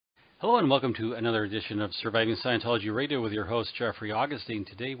Hello and welcome to another edition of Surviving Scientology Radio with your host, Jeffrey Augustine.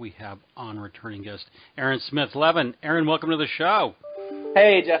 Today we have on returning guest Aaron Smith-Levin. Aaron, welcome to the show.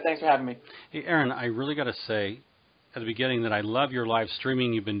 Hey, Jeff. Thanks for having me. Hey, Aaron, I really got to say at the beginning that I love your live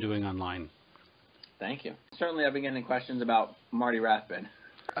streaming you've been doing online. Thank you. Certainly I've been getting questions about Marty Rathbun.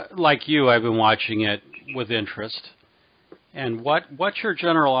 Like you, I've been watching it with interest. And what's your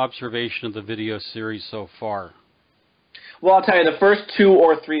general observation of the video series so far? Well, I'll tell you, the first 2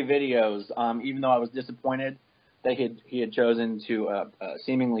 or 3 videos, even though I was disappointed that he had chosen to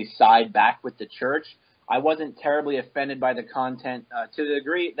seemingly side back with the church, I wasn't terribly offended by the content to the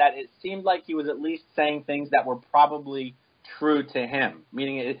degree that it seemed like he was at least saying things that were probably true to him,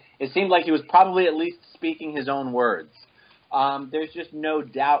 meaning it seemed like he was probably at least speaking his own words. There's just no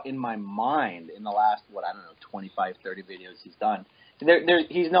doubt in my mind in the last, 25, 30 videos he's done,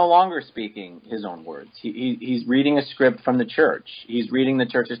 he's no longer speaking his own words. He's reading a script from the church. He's reading the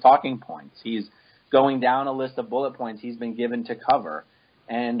church's talking points. He's going down a list of bullet points he's been given to cover.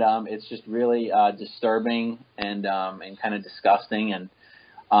 And it's just really disturbing and kind of disgusting. And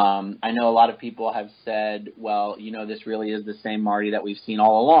I know a lot of people have said, well, this really is the same Marty that we've seen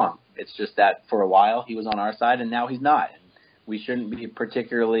all along. It's just that for a while he was on our side and now he's not. And we shouldn't be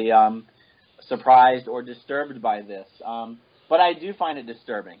particularly surprised or disturbed by this. But I do find it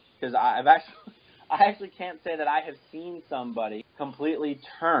disturbing because I actually can't say that I have seen somebody completely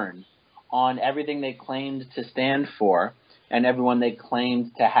turn on everything they claimed to stand for and everyone they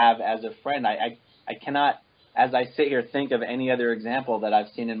claimed to have as a friend. I cannot, as I sit here, think of any other example that I've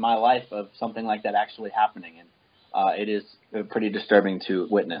seen in my life of something like that actually happening. And it is pretty disturbing to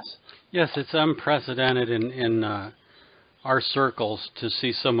witness. Yes, it's unprecedented in our circles to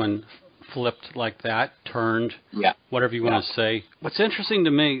see someone flipped like that, turned, whatever you want to say. What's interesting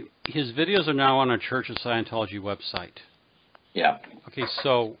to me, his videos are now on a Church of Scientology website. Yeah. Okay,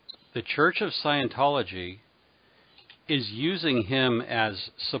 so the Church of Scientology is using him as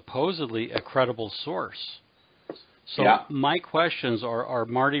supposedly a credible source. So my questions are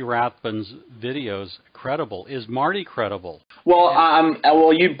Marty Rathbun's videos credible? Is Marty credible?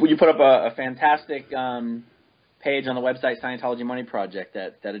 Well, you put up a fantastic page on the website Scientology Money Project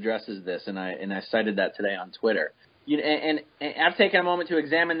that addresses this, and I cited that today on Twitter. And I've taken a moment to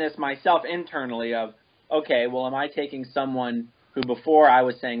examine this myself internally of, okay, well, am I taking someone who before I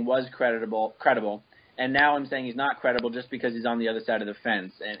was saying was credible, and now I'm saying he's not credible just because he's on the other side of the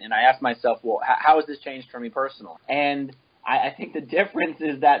fence? And I asked myself, well, how has this changed for me personally? And I think the difference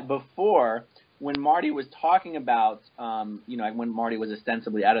is that before, when Marty was talking about, when Marty was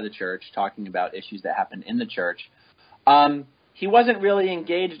ostensibly out of the church, talking about issues that happened in the church, he wasn't really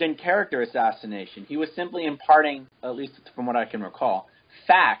engaged in character assassination. He was simply imparting, at least from what I can recall,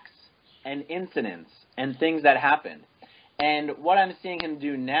 facts and incidents and things that happened. And what I'm seeing him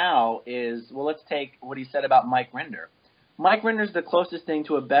do now is, well, let's take what he said about Mike Rinder. Mike Rinder's the closest thing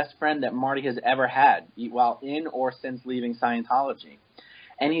to a best friend that Marty has ever had, while in or since leaving Scientology.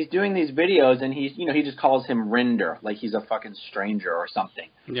 And he's doing these videos, and he just calls him Rinder, like he's a fucking stranger or something.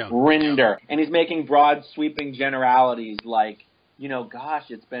 Yeah. Rinder. And he's making broad, sweeping generalities like, gosh,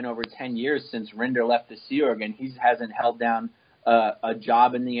 it's been over 10 years since Rinder left the Sea Org, and he hasn't held down a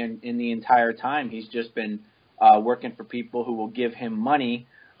job in the entire time. He's just been working for people who will give him money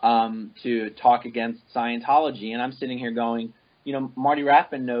to talk against Scientology. And I'm sitting here going, Marty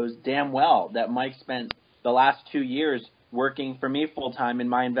Rathbun knows damn well that Mike spent the last 2 years working for me full-time in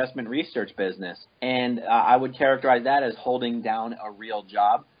my investment research business. And I would characterize that as holding down a real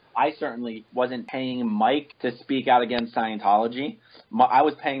job. I certainly wasn't paying Mike to speak out against Scientology. I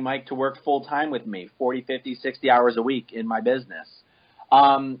was paying Mike to work full-time with me, 40, 50, 60 hours a week in my business.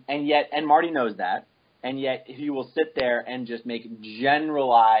 And Marty knows that. And yet he will sit there and just make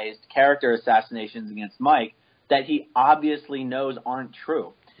generalized character assassinations against Mike that he obviously knows aren't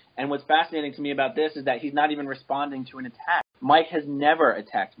true. And what's fascinating to me about this is that he's not even responding to an attack. Mike has never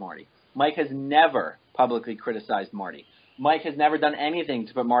attacked Marty. Mike has never publicly criticized Marty. Mike has never done anything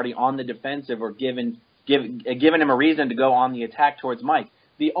to put Marty on the defensive or given him a reason to go on the attack towards Mike.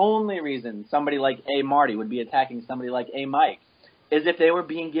 The only reason somebody like A. Marty would be attacking somebody like A. Mike is if they were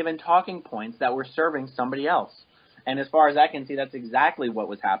being given talking points that were serving somebody else. And as far as I can see, that's exactly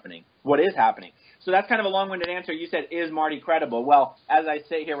what is happening. So that's kind of a long-winded answer. You said, is Marty credible? Well, as I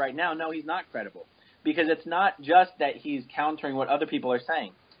say here right now, no, he's not credible. Because it's not just that he's countering what other people are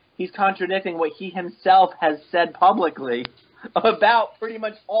saying. He's contradicting what he himself has said publicly about pretty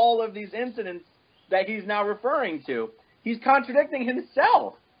much all of these incidents that he's now referring to. He's contradicting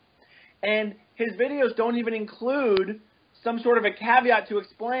himself. And his videos don't even include some sort of a caveat to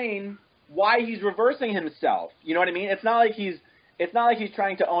explain why he's reversing himself. You know what I mean? It's not like he's it's not like he's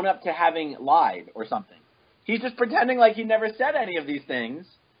trying to own up to having lied or something. He's just pretending like he never said any of these things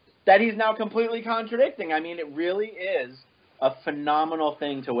that he's now completely contradicting. I mean, it really is a phenomenal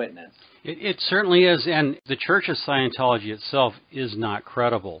thing to witness. It certainly is, and the Church of Scientology itself is not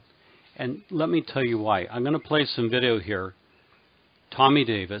credible. And let me tell you why. I'm going to play some video here. Tommy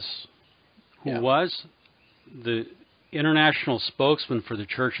Davis, who was the international spokesman for the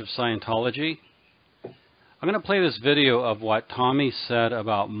Church of Scientology, I'm going to play this video of what Tommy said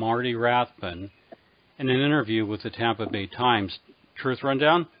about Marty Rathbun in an interview with the Tampa Bay Times. Truth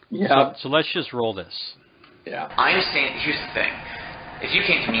rundown? Yeah. So let's just roll this. Yeah. I understand. Here's the thing. If you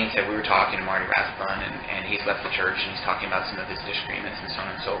came to me and said we were talking to Marty Rathbun and he's left the church and he's talking about some of his disagreements and so on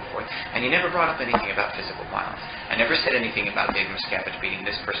and so forth, and you never brought up anything about physical violence, I never said anything about Dave Miscavige beating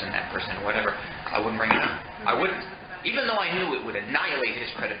this person, that person, whatever, I wouldn't bring it up. I wouldn't. Even though I knew it would annihilate his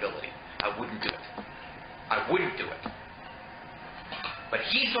credibility, I wouldn't do it. I wouldn't do it. But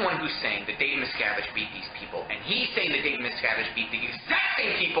he's the one who's saying that Dave Miscavige beat these people, and he's saying that Dave Miscavige beat the exact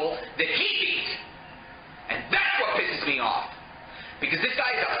same people that he beat. And that's what pisses me off. Because this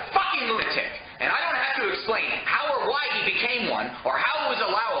guy is a fucking lunatic. And I don't have to explain how or why he became one, or how it was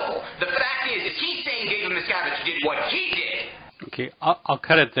allowable. The fact is he's saying David Miscavige did what he did. Okay, I'll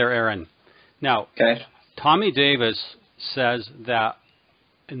cut it there, Aaron. Now, Tommy Davis says that,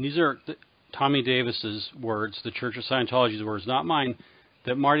 and these are Tommy Davis's words, the Church of Scientology's words, not mine,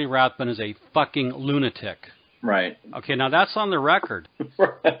 that Marty Rathbun is a fucking lunatic. Right. Okay, now that's on the record.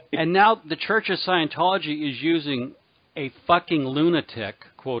 Right. And now the Church of Scientology is using a fucking lunatic,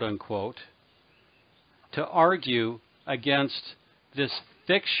 quote unquote, to argue against this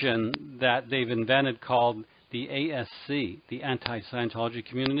fiction that they've invented called the ASC, the Anti-Scientology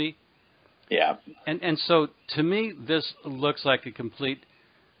Community. Yeah. And so to me, this looks like a complete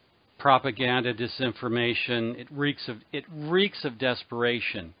propaganda, disinformation. It reeks of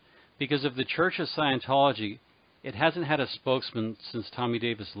desperation, because of the Church of Scientology, it hasn't had a spokesman since Tommy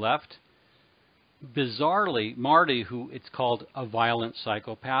Davis left. Bizarrely, Marty, who it's called a violent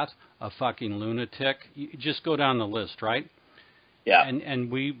psychopath, a fucking lunatic, you just go down the list, right? Yeah. And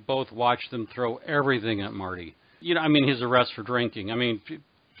we both watched them throw everything at Marty. You know, I mean, his arrest for drinking. I mean...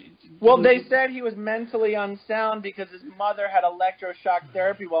 Well, they said he was mentally unsound because his mother had electroshock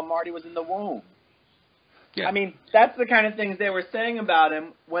therapy while Marty was in the womb. Yeah. I mean, that's the kind of things they were saying about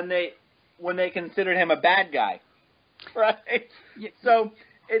him when they considered him a bad guy, right? Yeah. So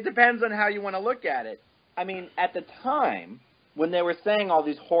it depends on how you want to look at it. I mean, at the time when they were saying all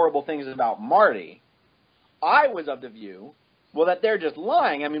these horrible things about Marty, I was of the view, well, that they're just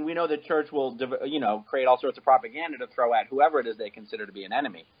lying. I mean, we know the church will, create all sorts of propaganda to throw at whoever it is they consider to be an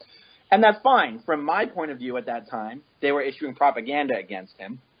enemy. And that's fine. From my point of view at that time, they were issuing propaganda against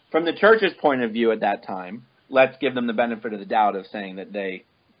him. From the church's point of view at that time, let's give them the benefit of the doubt of saying that they,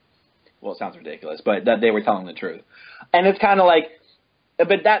 well, it sounds ridiculous, but that they were telling the truth. And it's kind of like,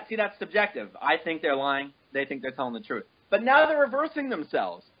 but that's subjective. I think they're lying. They think they're telling the truth. But now they're reversing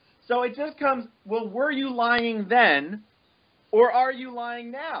themselves. So it just comes, well, were you lying then? Or are you lying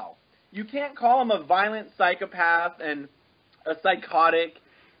now? You can't call him a violent psychopath and a psychotic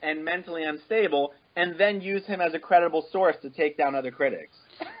and mentally unstable and then use him as a credible source to take down other critics.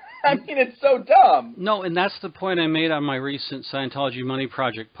 I mean, it's so dumb. No, and that's the point I made on my recent Scientology Money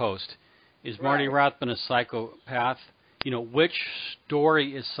Project post. Is Marty Rathbun a psychopath? You know, which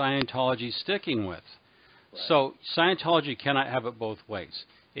story is Scientology sticking with? Right. So Scientology cannot have it both ways.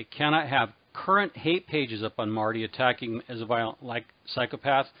 It cannot have current hate pages up on Marty attacking him as a violent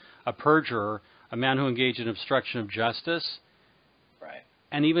psychopath, a perjurer, a man who engaged in obstruction of justice, right?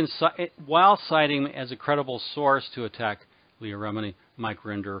 And even while citing him as a credible source to attack Leah Remini, Mike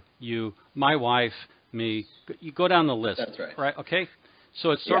Rinder, you, my wife, me. You go down the list. That's right. Right? Okay?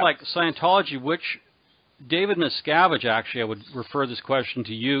 So it's sort of like Scientology, which David Miscavige, actually, I would refer this question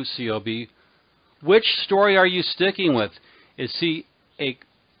to you, COB. Which story are you sticking with? Is he a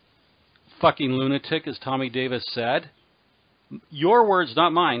fucking lunatic, as Tommy Davis said? Your words,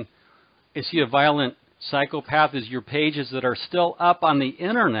 not mine. Is he a violent psychopath? Is your pages that are still up on the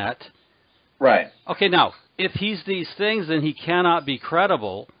internet? Right. Okay, now, if he's these things, then he cannot be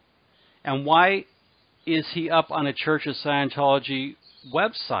credible. And why is he up on a Church of Scientology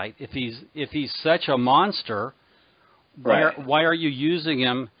website? If he's such a monster, why are you using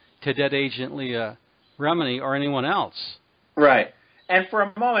him to dead agent Leah Remini or anyone else? Right. And for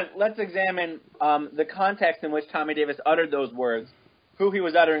a moment, let's examine the context in which Tommy Davis uttered those words, who he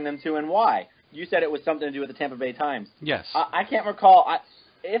was uttering them to, and why. You said it was something to do with the Tampa Bay Times. Yes. I can't recall.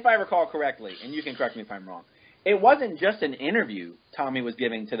 If I recall correctly, and you can correct me if I'm wrong, it wasn't just an interview Tommy was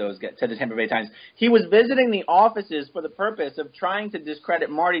giving to the Tampa Bay Times. He was visiting the offices for the purpose of trying to discredit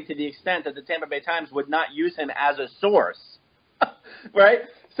Marty to the extent that the Tampa Bay Times would not use him as a source. Right?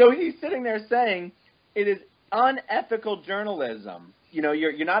 So he's sitting there saying it is unethical journalism. You know,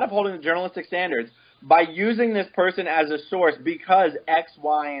 you're not upholding the journalistic standards by using this person as a source because X,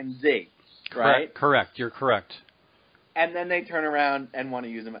 Y, and Z. Right? Correct. You're correct. And then they turn around and want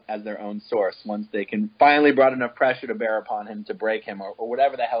to use him as their own source once they can finally brought enough pressure to bear upon him to break him or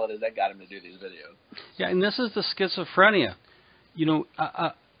whatever the hell it is that got him to do these videos. Yeah, and this is the schizophrenia. You know,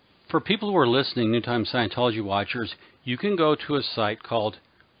 for people who are listening, New Time Scientology watchers, you can go to a site called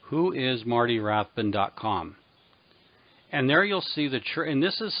whoismartyrathbun.com. And there you'll see the church, and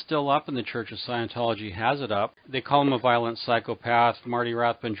this is still up in the Church of Scientology, has it up. They call him a violent psychopath, Marty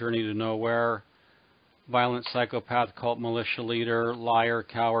Rathbun, Journey to Nowhere, violent psychopath, cult militia leader, liar,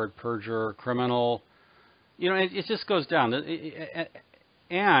 coward, perjurer, criminal. You know, it just goes down.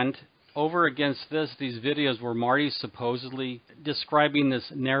 And over against this, these videos where Marty's supposedly describing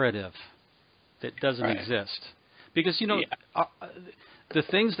this narrative that doesn't exist. Because, you know, the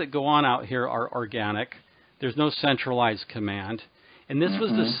things that go on out here are organic. There's no centralized command. And this was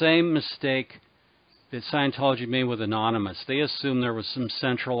the same mistake that Scientology made with Anonymous. They assumed there was some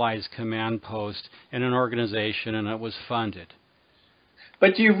centralized command post in an organization and it was funded.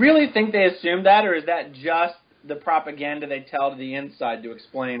 But do you really think they assumed that, or is that just the propaganda they tell to the inside to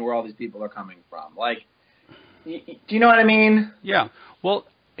explain where all these people are coming from? Like, do you know what I mean? Yeah. Well,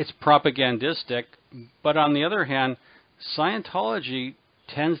 it's propagandistic, but on the other hand, Scientology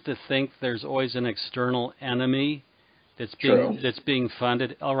tends to think there's always an external enemy that's being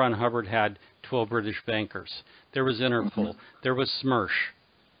funded. L. Ron Hubbard had 12 British bankers. There was Interpol. There was SMERSH.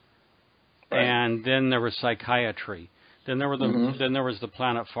 And then there was psychiatry. Then there were then there was the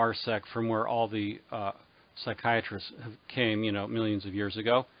planet Farsec, from where all the psychiatrists came, you know, millions of years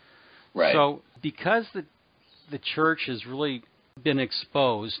ago. Right. So because the church has really been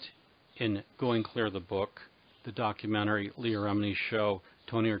exposed in Going Clear, the book, the documentary, Leah Remini's show,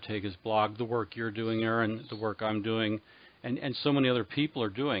 Tony Ortega's blog, the work you're doing, Aaron, the work I'm doing, and so many other people are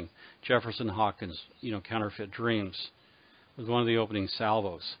doing. Jefferson Hawkins, you know, Counterfeit Dreams was one of the opening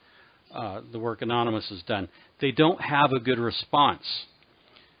salvos. The work Anonymous has done. They don't have a good response.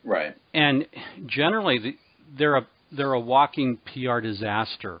 Right. And generally, they're a walking PR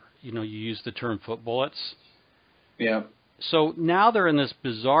disaster. You know, you use the term foot bullets. Yeah. So now they're in this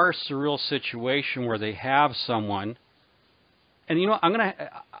bizarre, surreal situation where they have someone. And, you know,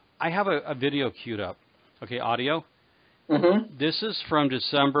 I have a video queued up. Okay, audio. This is from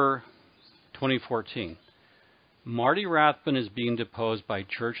December 2014. Marty Rathbun is being deposed by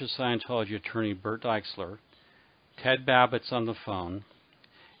Church of Scientology attorney Bert Deixler. Ted Babbitt's on the phone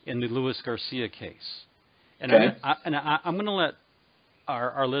in the Louis Garcia case. And I'm going to let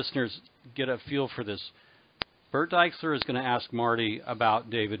our listeners get a feel for this. Bert Deixler is going to ask Marty about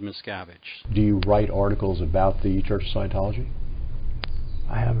David Miscavige. Do you write articles about the Church of Scientology?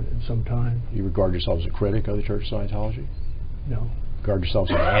 I haven't in some time. You regard yourself as a critic of the Church of Scientology? No. Regard yourself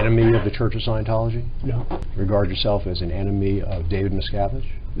as an enemy of the Church of Scientology? No. Regard yourself as an enemy of David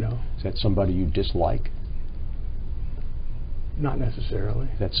Miscavige? No. Is that somebody you dislike? Not necessarily.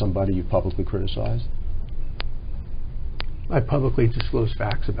 Is that somebody you publicly criticized? I publicly disclose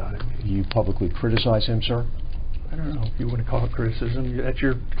facts about him. You publicly criticize him, sir? I don't know if you want to call it criticism. That's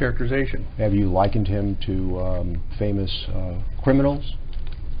your characterization. Have you likened him to famous criminals?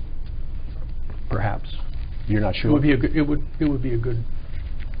 Perhaps. You're not sure. It would be a good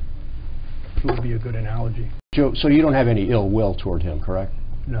analogy. Joe, so you don't have any ill will toward him, correct?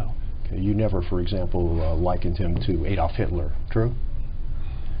 No. Okay. You never, for example, likened him to Adolf Hitler, true?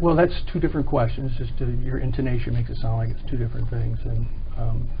 Well, that's two different questions. Just your intonation makes it sound like it's two different things. And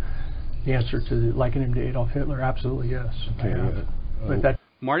the answer to liken him to Adolf Hitler, absolutely yes. Okay. But that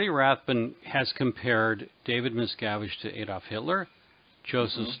Marty Rathbun has compared David Miscavige to Adolf Hitler,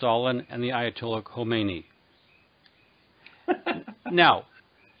 Joseph Stalin, and the Ayatollah Khomeini. Now,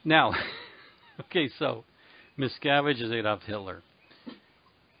 okay, so Miscavige is Adolf Hitler.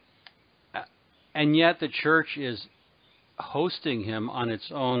 And yet the church is hosting him on its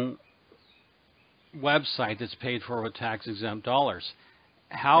own website that's paid for with tax-exempt dollars.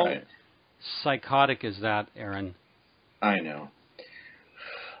 How psychotic is that, Aaron? I know.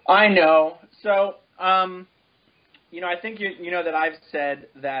 So, you know, I think you know that I've said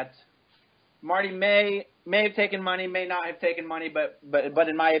that Marty may have taken money, may not have taken money, but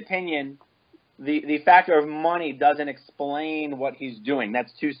in my opinion, the factor of money doesn't explain what he's doing.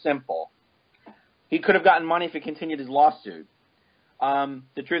 That's too simple. He could have gotten money if he continued his lawsuit.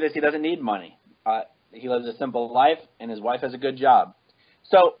 The truth is he doesn't need money. he lives a simple life, and his wife has a good job.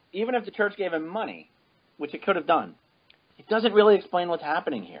 So even if the church gave him money, which it could have done, it doesn't really explain what's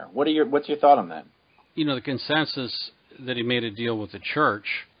happening here. What's your thought on that? You know, the consensus that he made a deal with the church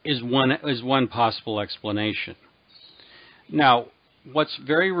is one possible explanation. Now, what's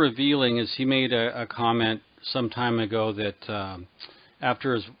very revealing is he made a comment some time ago that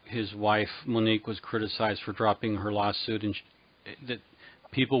after his wife, Monique, was criticized for dropping her lawsuit, and that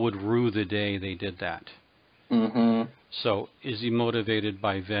people would rue the day they did that. Mm-hmm. So is he motivated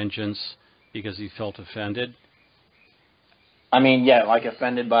by vengeance because he felt offended? I mean, yeah, like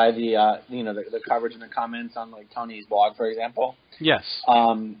offended by the coverage and the comments on like Tony's blog, for example. Yes.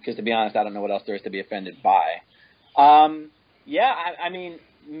 Because to be honest, I don't know what else there is to be offended by. Yeah, I mean,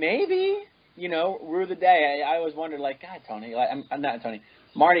 maybe, rue the day. I always wondered, like, God, Tony, like, I'm not Tony,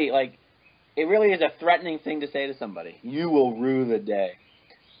 Marty, like, it really is a threatening thing to say to somebody. You will rue the day.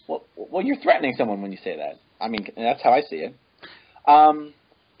 Well, you're threatening someone when you say that. I mean, that's how I see it.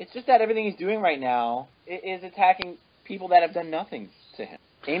 It's just that everything he's doing right now is attacking people that have done nothing to him.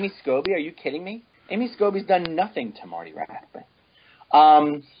 Amy Scobie, are you kidding me? Amy Scobie's done nothing to Marty Rathbun.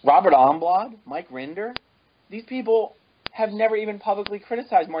 Robert Omblad, Mike Rinder, these people have never even publicly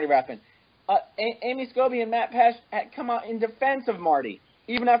criticized Marty Rathbun. Amy Scobie and Matt Pesch had come out in defense of Marty,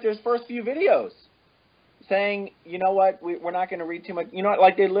 even after his first few videos, saying, you know what, we're not going to read too much. You know what,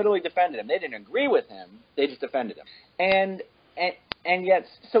 like they literally defended him. They didn't agree with him. They just defended him. And yet,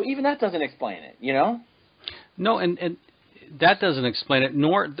 so even that doesn't explain it, No, and that doesn't explain it,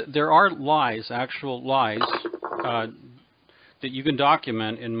 nor there are lies, actual lies, that you can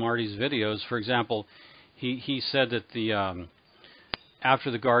document in Marty's videos. For example, he said that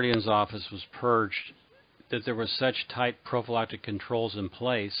after the Guardian's office was purged, that there was such tight prophylactic controls in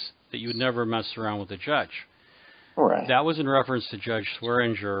place that you would never mess around with the judge. Right. That was in reference to Judge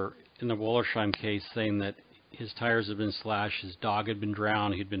Swearinger in the Wollersheim case, saying that his tires had been slashed, his dog had been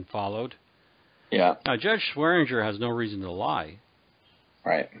drowned, he'd been followed. Yeah. Now, Judge Swearinger has no reason to lie.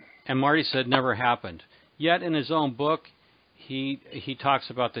 Right. And Marty said never happened. Yet in his own book, he talks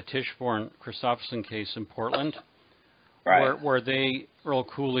about the Tichborne-Christopherson case in Portland, right, where Earl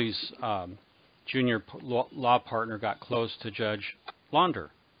Cooley's junior law partner got close to Judge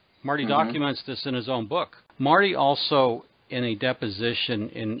Launder. Marty documents this in his own book. Marty also, in a deposition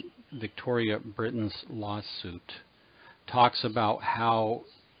in Victoria Britton's lawsuit, talks about how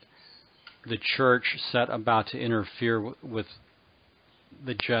the church set about to interfere with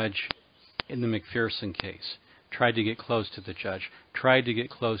the judge in the McPherson case, tried to get close to the judge, tried to get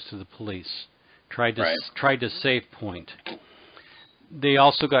close to the police, tried to save point. They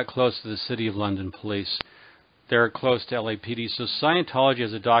also got close to the City of London police. They're close to LAPD. So Scientology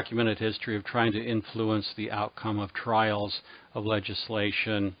has a documented history of trying to influence the outcome of trials, of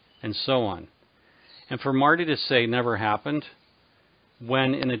legislation, and so on. And for Marty to say never happened,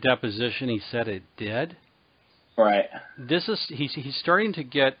 when in a deposition he said it did, right? He's starting to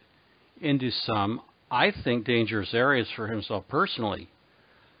get into some, I think, dangerous areas for himself personally.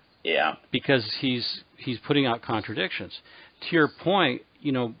 Yeah. Because he's putting out contradictions. To your point,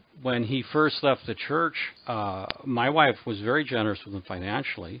 when he first left the church, my wife was very generous with him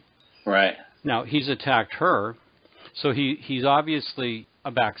financially. Right. Now, he's attacked her, so he's obviously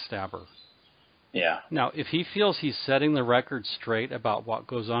a backstabber. Yeah. Now, if he feels he's setting the record straight about what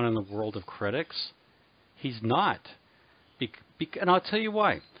goes on in the world of critics, he's not. And I'll tell you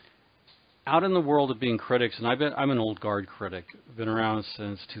why. Out in the world of being critics, and I'm an old guard critic, been around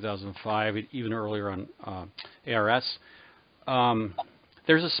since 2005, even earlier on ARS.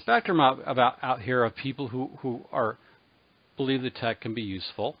 There's a spectrum out here of people who believe the tech can be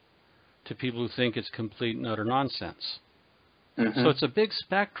useful, to people who think it's complete and utter nonsense. So it's a big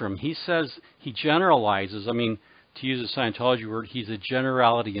spectrum. He says he generalizes. I mean, to use a Scientology word, he's a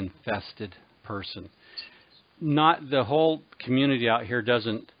generality-infested person. Not the whole community out here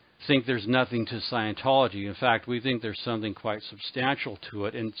doesn't think there's nothing to Scientology. In fact, we think there's something quite substantial to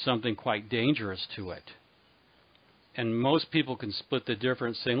it and something quite dangerous to it. And most people can split the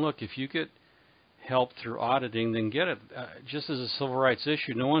difference, saying, look, if you get help through auditing, then get it. Just as a civil rights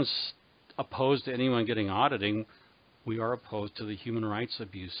issue, no one's opposed to anyone getting auditing. We are opposed to the human rights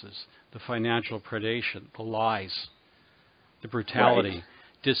abuses, the financial predation, the lies, the brutality,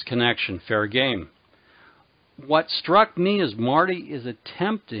 disconnection, fair game. What struck me is Marty is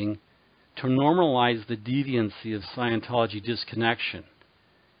attempting to normalize the deviancy of Scientology disconnection.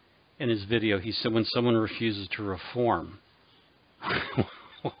 In his video, he said when someone refuses to reform.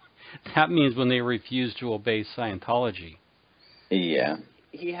 That means when they refuse to obey Scientology. Yeah.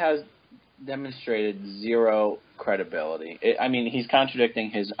 He has demonstrated zero credibility. I mean, he's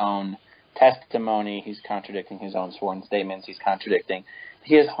contradicting his own testimony. He's contradicting his own sworn statements. He's contradicting.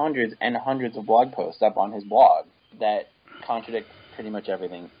 He has hundreds and hundreds of blog posts up on his blog that contradict pretty much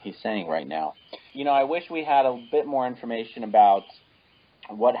everything he's saying right now. I wish we had a bit more information about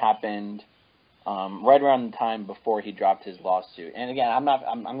what happened right around the time before he dropped his lawsuit. And again,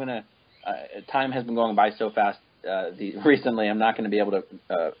 time has been going by so fast recently, I'm not going to be able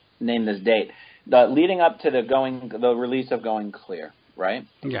to name this date. Leading up to the release of Going Clear, right?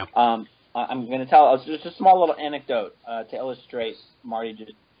 Yeah. I'm going to tell just a small little anecdote to illustrate Marty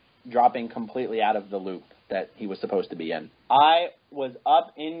just dropping completely out of the loop that he was supposed to be in. I was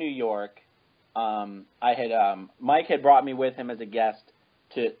up in New York. Mike had brought me with him as a guest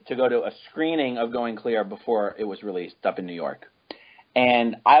to go to a screening of Going Clear before it was released up in New York.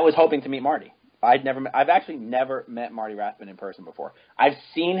 And I was hoping to meet Marty. I've actually never met Marty Rathbun in person before. I've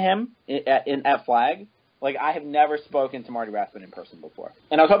seen him at Flag. Like, I have never spoken to Marty Rathbun in person before.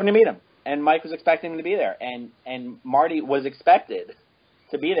 And I was hoping to meet him. And Mike was expecting him to be there. And Marty was expected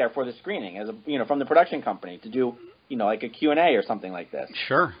to be there for the screening from the production company to do, like a Q&A or something like this.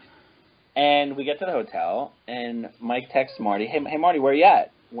 Sure. And we get to the hotel, and Mike texts Marty, hey Marty, where are you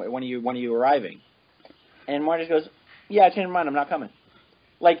at? When are you arriving? And Marty just goes, yeah, I changed my mind. I'm not coming.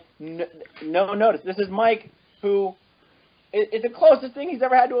 Like, no notice. This is Mike, who is the closest thing he's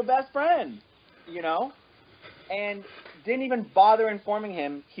ever had to a best friend, and didn't even bother informing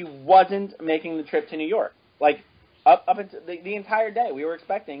him he wasn't making the trip to New York. Like, up until the entire day, we were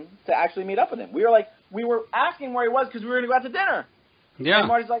expecting to actually meet up with him. We were asking where he was because we were going to go out to dinner. Yeah. And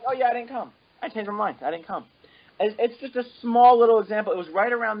Marty's like, oh, yeah, I didn't come. I changed my mind. I didn't come. It's just a small little example. It was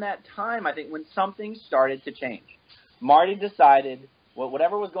right around that time, I think, when something started to change. Marty decided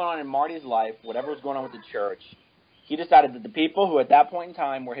whatever was going on in Marty's life, whatever was going on with the church, he decided that the people who at that point in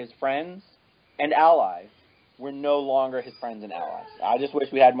time were his friends and allies were no longer his friends and allies. I just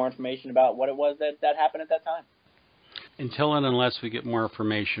wish we had more information about what it was that happened at that time. Until and unless we get more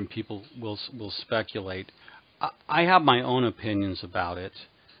information, people will speculate. I have my own opinions about it.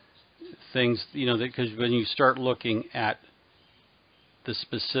 Things, because when you start looking at the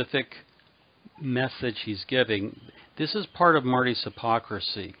specific message he's giving, this is part of Marty's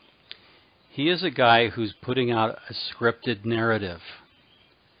hypocrisy. He is a guy who's putting out a scripted narrative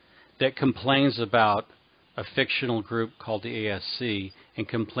that complains about a fictional group called the ASC and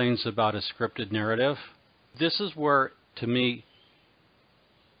complains about a scripted narrative. This is where, to me,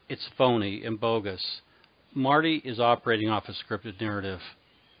 it's phony and bogus. Marty is operating off a scripted narrative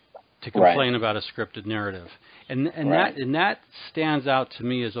to complain about a scripted narrative. And that stands out to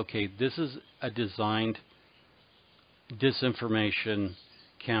me as, okay, this is a designed disinformation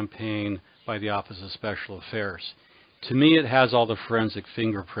campaign by the Office of Special Affairs. To me, it has all the forensic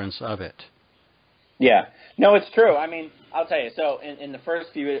fingerprints of it. Yeah. No, it's true. I mean, I'll tell you. So in the first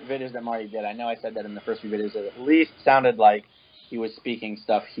few videos that Marty did, I know I said that in the first few videos, it at least sounded like he was speaking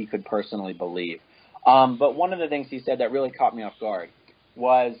stuff he could personally believe. But one of the things he said that really caught me off guard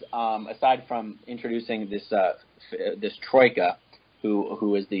was, aside from introducing this troika,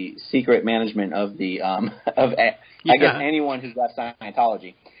 who is the secret management of the I guess anyone who's left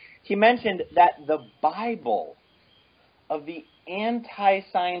Scientology, he mentioned that the Bible of the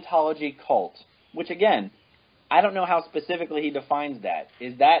anti-Scientology cult, which again, I don't know how specifically he defines that.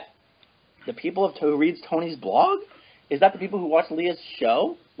 Is that the people who reads Tony's blog? Is that the people who watch Leah's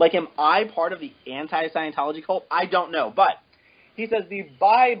show? Like, am I part of the anti-Scientology cult? I don't know. But he says the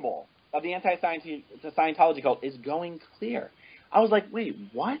Bible of the anti-Scientology cult is Going Clear. I was like, wait,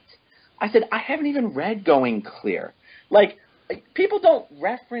 what? I said, I haven't even read Going Clear. Like, people don't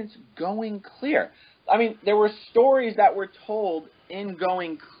reference Going Clear. I mean, there were stories that were told in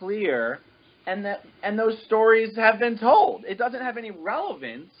Going Clear, and those stories have been told. It doesn't have any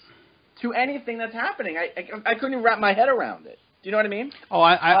relevance to anything that's happening. I couldn't even wrap my head around it. Do you know what I mean? Oh,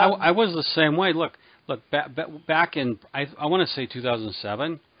 I was the same way. Look, back in, I want to say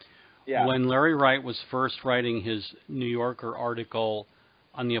 2007, when Larry Wright was first writing his New Yorker article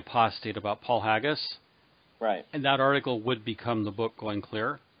on the apostate about Paul Haggis. Right. And that article would become the book Going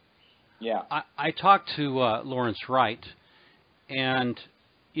Clear. Yeah. I talked to Lawrence Wright, and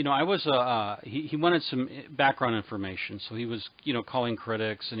I was he wanted some background information, so he was calling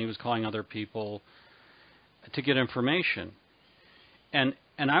critics and he was calling other people to get information, and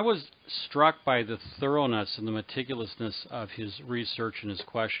I was struck by the thoroughness and the meticulousness of his research and his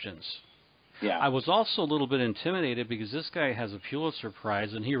questions. Yeah. I was also a little bit intimidated because this guy has a Pulitzer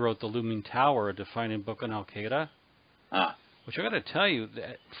Prize and he wrote The Looming Tower, a defining book on Al Qaeda. Which I got to tell you,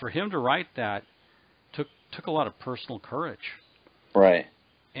 that for him to write that took a lot of personal courage. Right.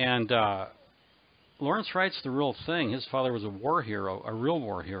 And Lawrence Wright's the real thing. His father was a war hero, a real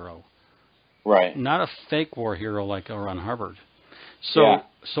war hero. Right. Not a fake war hero like L. Ron Hubbard.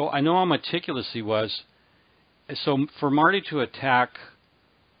 So I know how meticulous he was. So for Marty to attack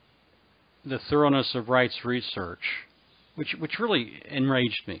the thoroughness of Wright's research, which really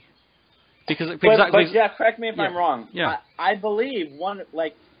enraged me, because Jeff, correct me if I'm wrong. Yeah. I believe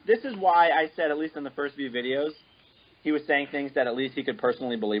this is why I said, at least in the first few videos, he was saying things that at least he could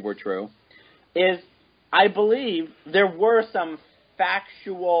personally believe were true. Is I believe there were some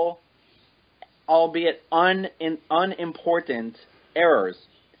factual, albeit unimportant, errors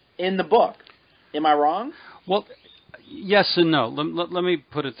in the book. Am I wrong? Well, yes and no. Let me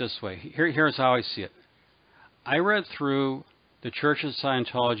put it this way. Here's how I see it. I read through the Church of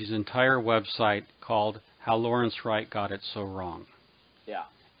Scientology's entire website called How Lawrence Wright Got It So Wrong. Yeah.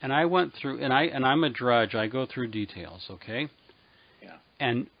 And I went through, and I'm a drudge. I go through details, okay? Yeah.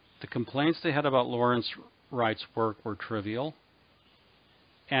 And the complaints they had about Lawrence Wright's work were trivial.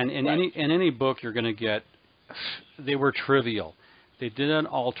 And in any book you're going to get, they were trivial. They didn't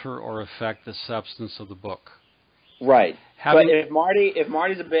alter or affect the substance of the book. Right. But if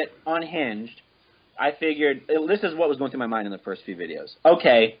Marty's a bit unhinged, I figured this is what was going through my mind in the first few videos.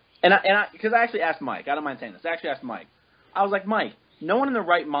 Okay, and because I actually asked Mike. I don't mind saying this. I actually asked Mike. I was like, Mike, no one in their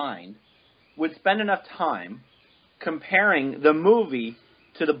right mind would spend enough time comparing the movie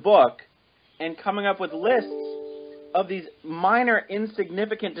to the book and coming up with lists of these minor,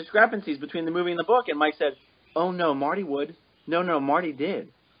 insignificant discrepancies between the movie and the book. And Mike said, "Oh no, Marty would. No, Marty did.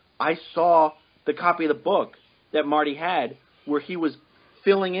 I saw the copy of the book that Marty had where he was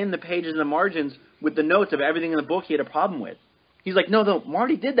filling in the pages and the margins with the notes of everything in the book he had a problem with." He's like, no,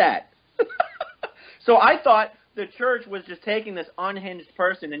 Marty did that. So I thought the church was just taking this unhinged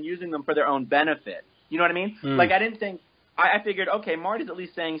person and using them for their own benefit. You know what I mean? Like, I didn't think – I figured, okay, Marty's at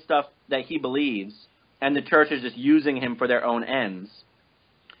least saying stuff that he believes, and the church is just using him for their own ends.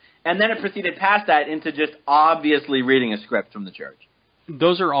 And then it proceeded past that into just obviously reading a script from the church.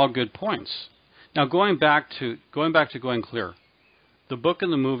 Those are all good points. Now, going back to Going Clear, the book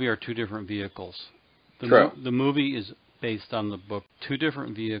and the movie are two different vehicles. True. The movie is based on the book, two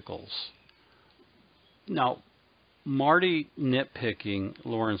different vehicles. Now, Marty nitpicking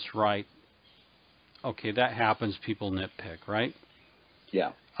Lawrence Wright, okay, that happens. People nitpick, right?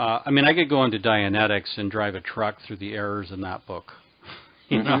 Yeah. I mean, I could go into Dianetics and drive a truck through the errors in that book.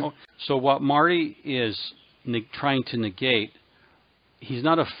 You know? So what Marty is trying to negate, he's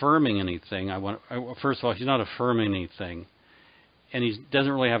not affirming anything. First of all, he's not affirming anything. And he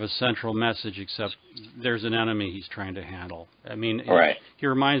doesn't really have a central message except there's an enemy he's trying to handle. I mean, he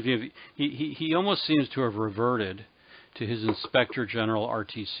reminds me of, he almost seems to have reverted to his Inspector General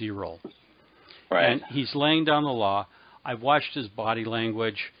RTC role. Right. And he's laying down the law. I've watched his body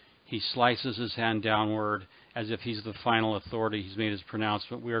language. He slices his hand downward as if he's the final authority. He's made his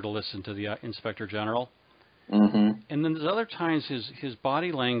pronouncement. We are to listen to the Inspector General. And then there's other times his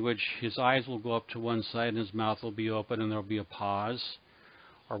body language, his eyes will go up to one side and his mouth will be open and there will be a pause,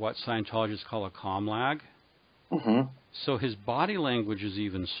 or what Scientologists call a calm lag. So his body language is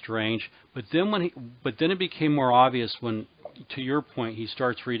even strange. But then it became more obvious when, to your point, he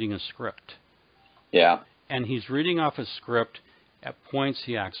starts reading a script. Yeah. And he's reading off a script. At points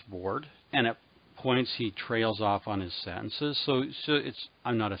he acts bored, and at points he trails off on his sentences. So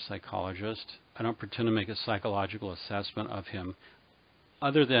I'm not a psychologist. I don't pretend to make a psychological assessment of him,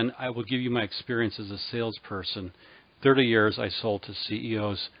 other than I will give you my experience as a salesperson. 30 years I sold to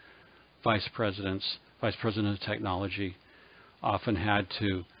CEOs, vice president of technology, often had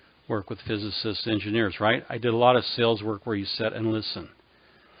to work with physicists, engineers, right? I did a lot of sales work where you sit and listen.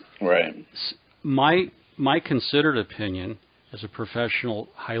 Right. My considered opinion as a professional,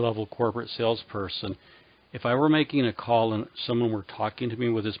 high-level corporate salesperson, if I were making a call and someone were talking to me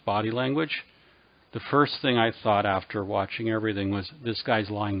with this body language, the first thing I thought after watching everything was, this guy's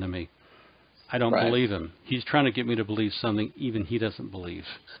lying to me. I don't believe him. He's trying to get me to believe something even he doesn't believe.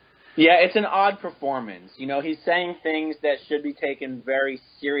 Yeah, it's an odd performance. You know, he's saying things that should be taken very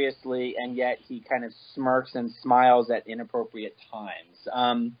seriously, and yet he kind of smirks and smiles at inappropriate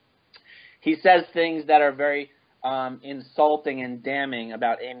times. He says things that are very insulting and damning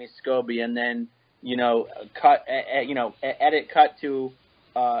about Amy Scobie, and then, edit cut to,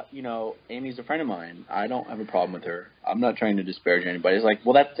 Amy's a friend of mine. I don't have a problem with her. I'm not trying to disparage anybody. It's like,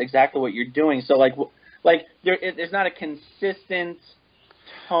 well, that's exactly what you're doing. So, there's not a consistent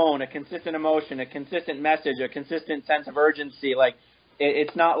tone, a consistent emotion, a consistent message, a consistent sense of urgency.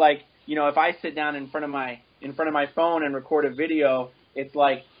 It's not like, if I sit down in front of my phone and record a video, it's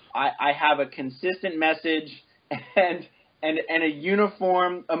like I have a consistent message and a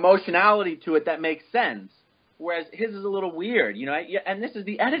uniform emotionality to it that makes sense. whereas his is a little weird, you know. And this is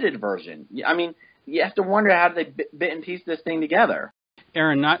the edited version. I mean, you have to wonder how they bit and piece this thing together.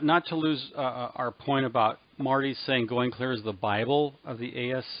 Aaron, not to lose our point about Marty saying Going Clear is the Bible of the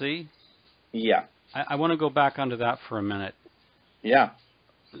ASC. Yeah. I want to go back onto that for a minute. Yeah.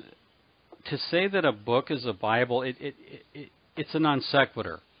 To say that a book is a Bible, it's a non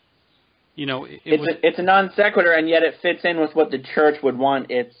sequitur. You know, it's a non sequitur, and yet it fits in with what the church would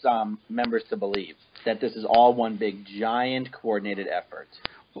want its members to believe, that this is all one big, giant, coordinated effort.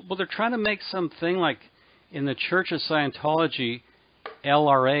 Well, they're trying to make something like in the Church of Scientology,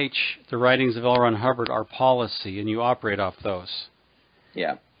 LRH, the writings of L. Ron Hubbard, are policy, and you operate off those.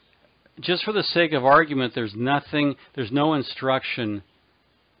 Yeah. Just for the sake of argument, there's no instruction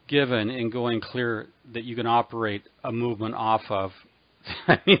given in Going Clear that you can operate a movement off of.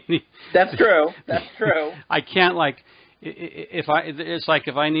 I mean, that's true. That's true. I can't if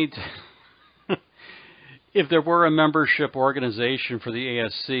I need to, if there were a membership organization for the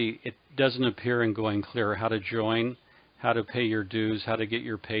ASC, it doesn't appear in Going Clear how to join, how to pay your dues, how to get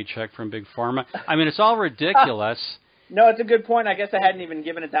your paycheck from Big Pharma. I mean, it's all ridiculous. No, it's a good point. I guess I hadn't even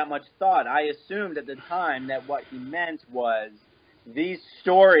given it that much thought. I assumed at the time that what he meant was these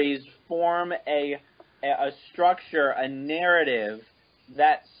stories form a structure, a narrative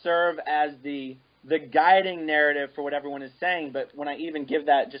that serve as the guiding narrative for what everyone is saying. But when I even give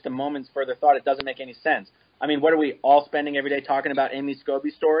that just a moment's further thought, it doesn't make any sense. I mean, what are we all spending every day talking about? Amy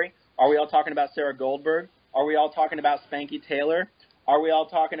Scobie's story? Are we all talking about Sarah Goldberg? Are we all talking about Spanky Taylor? Are we all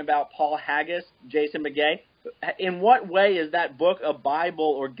talking about Paul Haggis, Jason McGay? In what way is that book a Bible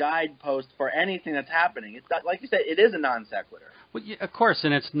or guidepost for anything that's happening? It's not, like you said, it is a non sequitur. Well, yeah, of course,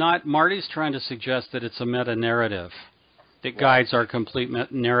 and it's not. Marty's trying to suggest that it's a meta-narrative that guides our complete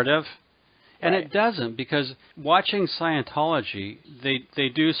narrative, and it doesn't, because watching Scientology, they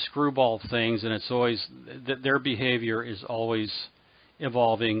do screwball things, and it's always their behavior is always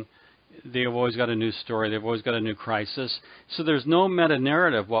evolving. They've always got a new story. They've always got a new crisis. So there's no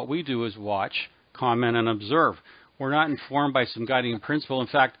meta-narrative. What we do is watch, comment, and observe. We're not informed by some guiding principle. In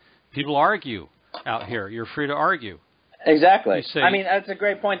fact, people argue out here. You're free to argue. Exactly. I mean, that's a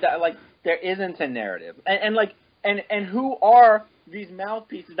great point. That there isn't a narrative, and who are these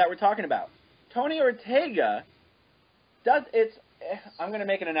mouthpieces that we're talking about? Tony Ortega does. I'm going to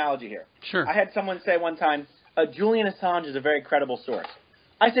make an analogy here. Sure. I had someone say one time, Julian Assange is a very credible source.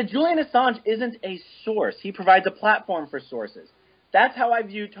 I said, Julian Assange isn't a source. He provides a platform for sources. That's how I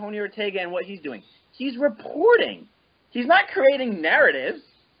view Tony Ortega and what he's doing. He's reporting. He's not creating narratives.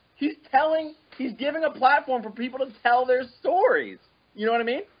 He's giving a platform for people to tell their stories. You know what I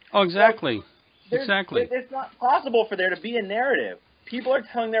mean? Oh, exactly. Exactly. It's not possible for there to be a narrative. People are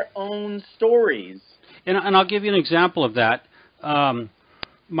telling their own stories. And I'll give you an example of that.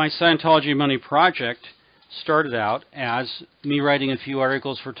 My Scientology Money project started out as me writing a few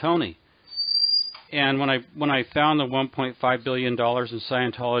articles for Tony. And when I found the $1.5 billion in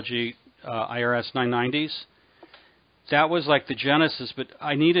Scientology IRS 990s, that was like the genesis. But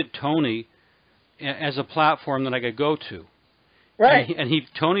I needed Tony as a platform that I could go to. Right. And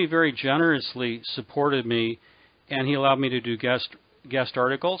Tony very generously supported me, and he allowed me to do guest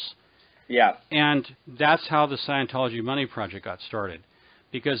articles. Yeah. And that's how the Scientology Money Project got started.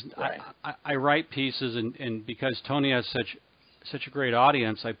 Because I write pieces, and because Tony has such a great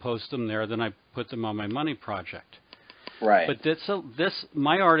audience, I post them there, then I put them on my money project. Right. But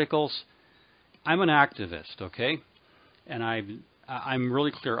my articles, I'm an activist, okay? And I'm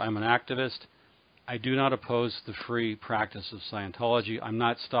really clear, I'm an activist. I do not oppose the free practice of Scientology. I'm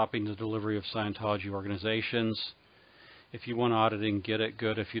not stopping the delivery of Scientology organizations. If you want auditing, get it,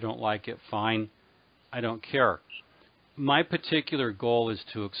 good. If you don't like it, fine. I don't care. My particular goal is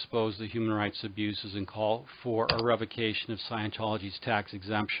to expose the human rights abuses and call for a revocation of Scientology's tax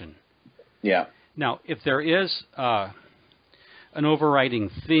exemption. Yeah. Now, if there is an overriding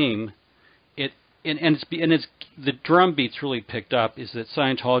theme, the drumbeat's really picked up, is that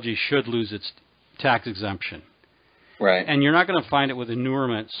Scientology should lose its tax exemption. Right. And you're not going to find it with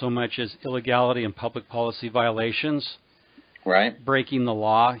inurement so much as illegality and public policy violations. Right. Breaking the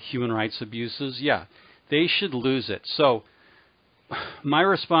law, human rights abuses. Yeah. They should lose it. So my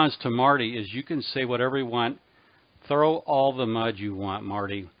response to Marty is, you can say whatever you want. Throw all the mud you want,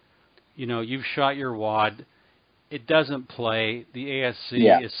 Marty. You know, you've shot your wad. It doesn't play. The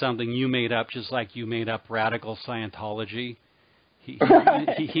ASC is something you made up, just like you made up radical Scientology. He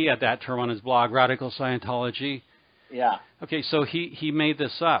had that term on his blog, radical Scientology. Yeah. Okay, so he made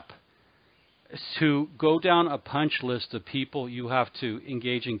this up. To go down a punch list of people you have to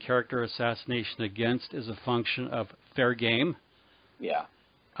engage in character assassination against is a function of fair game. Yeah.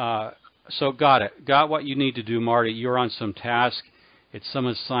 So got it. Got what you need to do, Marty. You're on some task. It's some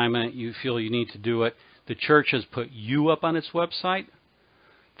assignment. You feel you need to do it. The church has put you up on its website.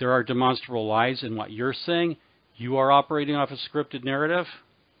 There are demonstrable lies in what you're saying. You are operating off a scripted narrative.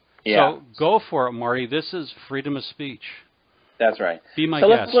 Yeah. So go for it, Marty. This is freedom of speech. That's right. Be my guest.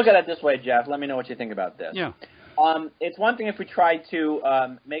 So let's look at it this way, Jeff. Let me know what you think about this. Yeah. It's one thing if we try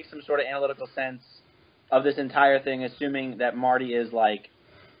to make some sort of analytical sense of this entire thing, assuming that Marty is like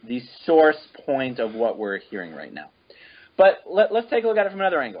the source point of what we're hearing right now. But let's take a look at it from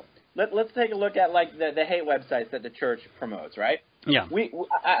another angle. Let's take a look at like the hate websites that the church promotes, right? Yeah.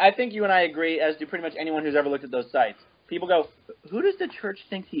 I think you and I agree, as do pretty much anyone who's ever looked at those sites. People go, who does the church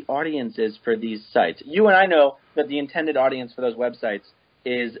think the audience is for these sites? You and I know that the intended audience for those websites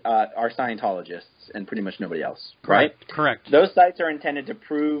is are Scientologists and pretty much nobody else, right? Correct. Those sites are intended to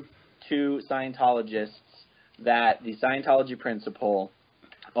prove to Scientologists that the Scientology principle,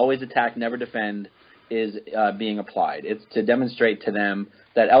 always attack, never defend, is being applied. It's to demonstrate to them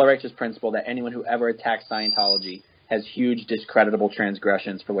that LRH's principle that anyone who ever attacks Scientology has huge discreditable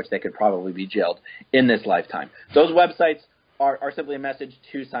transgressions for which they could probably be jailed in this lifetime. Those websites are simply a message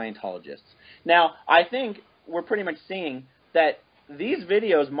to Scientologists. Now, I think we're pretty much seeing that these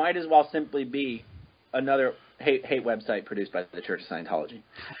videos might as well simply be another hate website produced by the Church of Scientology.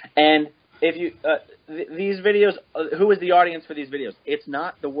 And if you these videos, who is the audience for these videos? It's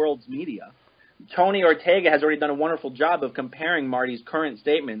not the world's media. Tony Ortega has already done a wonderful job of comparing Marty's current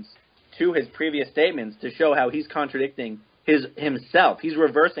statements to his previous statements to show how he's contradicting himself. He's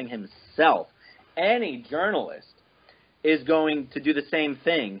reversing himself. Any journalist is going to do the same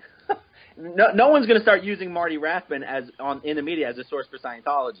thing. No one's going to start using Marty Rathbun in the media as a source for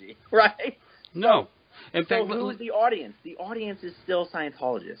Scientology, right? No. So who is the audience? The audience is still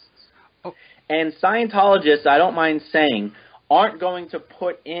Scientologists. Oh. And Scientologists, I don't mind saying, aren't going to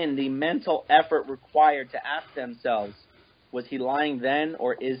put in the mental effort required to ask themselves, was he lying then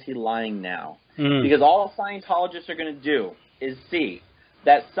or is he lying now? Because all Scientologists are going to do is see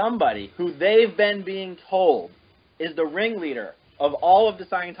that somebody who they've been being told is the ringleader of all of the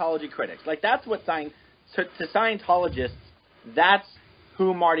Scientology critics. Like, that's what to Scientologists, that's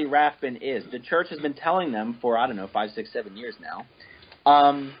who Marty Rathbun is. The church has been telling them for, 5, 6, 7 years now.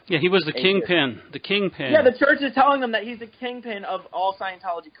 Yeah, he was the kingpin. The kingpin. Yeah, the church is telling them that he's the kingpin of all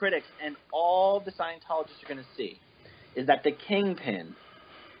Scientology critics, and all the Scientologists are going to see is that the kingpin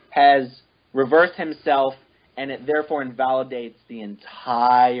has reversed himself, and it therefore invalidates the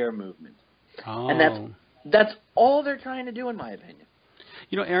entire movement. Oh. And that's all they're trying to do, in my opinion.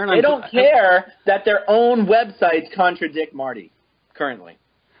 You know, Aaron, they don't care that their own websites contradict Marty currently.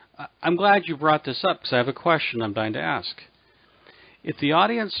 I'm glad you brought this up because I have a question I'm dying to ask. If the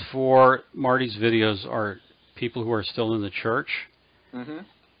audience for Marty's videos are people who are still in the church,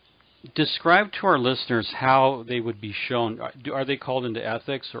 describe to our listeners how they would be shown. Are they called into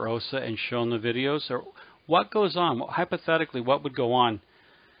ethics or OSA and shown the videos? Or what goes on? Hypothetically, what would go on?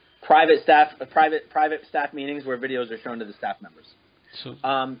 Private staff meetings where videos are shown to the staff members. So,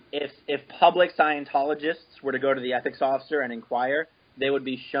 if public Scientologists were to go to the ethics officer and inquire, they would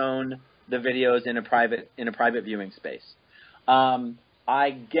be shown the videos in a private viewing space.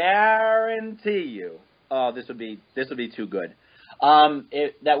 I guarantee you, this would be too good.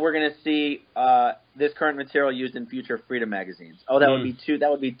 That we're going to see this current material used in future Freedom magazines. Oh, that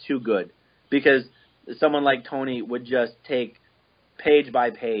would be too good, because someone like Tony would just take page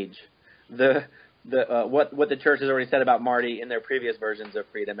by page what the church has already said about Marty in their previous versions of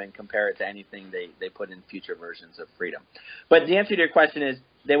Freedom and compare it to anything they put in future versions of Freedom. But the answer to your question is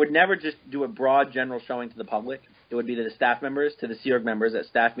they would never just do a broad general showing to the public. It would be to the staff members, to the Sea Org members at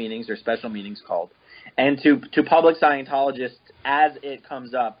staff meetings or special meetings called, and to public Scientologists as it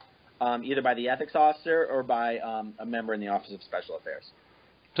comes up, either by the ethics officer or by a member in the Office of Special Affairs.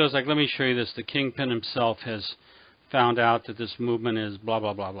 So it's like, let me show you this. The kingpin himself has found out that this movement is blah,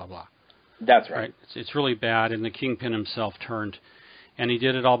 blah, blah, blah, blah. That's right. It's really bad, and the kingpin himself turned, and he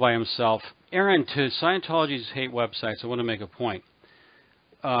did it all by himself. Aaron, to Scientology's hate websites, I want to make a point.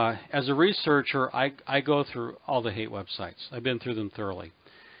 As a researcher, I go through all the hate websites. I've been through them thoroughly.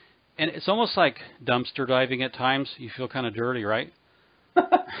 And it's almost like dumpster diving at times. You feel kind of dirty, right?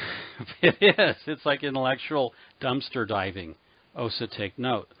 It is. It's like intellectual dumpster diving. OSA, take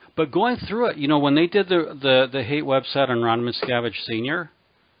note. But going through it, when they did the hate website on Ron Miscavige Sr.,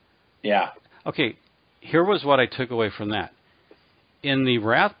 yeah. Okay, here was what I took away from that. In the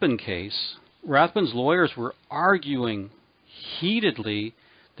Rathbun case, Rathbun's lawyers were arguing heatedly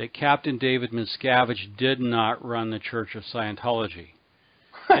that Captain David Miscavige did not run the Church of Scientology.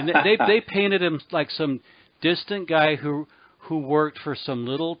 And they painted him like some distant guy who who worked for some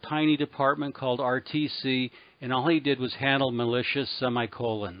little tiny department called RTC, and all he did was handle malicious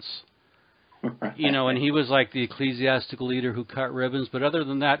semicolons. You know, and he was like the ecclesiastical leader who cut ribbons, but other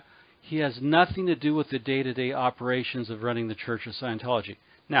than that, he has nothing to do with the day-to-day operations of running the Church of Scientology.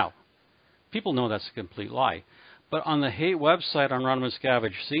 Now, people know that's a complete lie. But on the hate website on Ron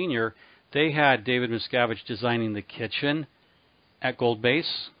Miscavige Sr., they had David Miscavige designing the kitchen at Gold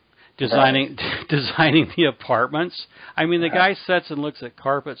Base, designing the apartments. I mean, the guy sits and looks at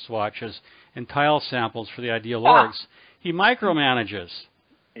carpet swatches and tile samples for the ideal orgs. He micromanages.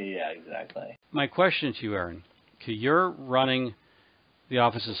 Yeah, exactly. My question to you, Aaron, okay, you're running the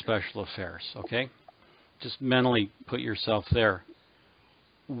Office of Special Affairs, okay? Just mentally put yourself there.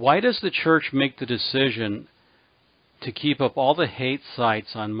 Why does the church make the decision to keep up all the hate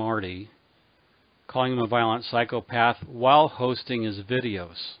sites on Marty, calling him a violent psychopath, while hosting his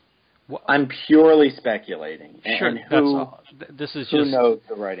videos? I'm purely speculating. Sure, and who knows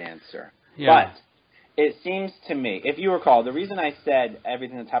the right answer? Yeah. But it seems to me, if you recall, the reason I said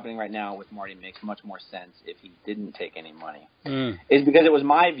everything that's happening right now with Marty makes much more sense if he didn't take any money is because it was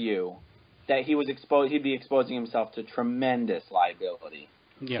my view that he'd be exposing himself to tremendous liability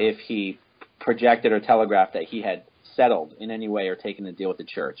if he projected or telegraphed that he had settled in any way or taken a deal with the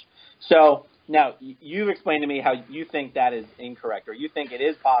church. So now you've explained to me how you think that is incorrect, or you think it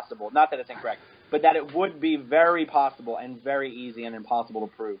is possible, not that it's incorrect, but that it would be very possible and very easy and impossible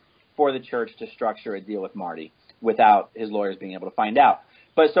to prove for the church to structure a deal with Marty without his lawyers being able to find out.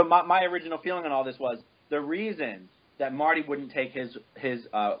 But so my original feeling on all this was the reason that Marty wouldn't take his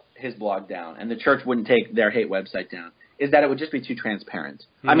blog down and the church wouldn't take their hate website down is that it would just be too transparent.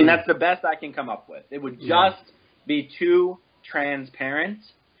 I mean, that's the best I can come up with. It would just be too transparent,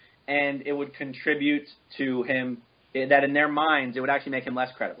 and it would contribute to him that in their minds it would actually make him less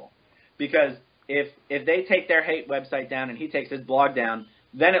credible. Because if they take their hate website down and he takes his blog down,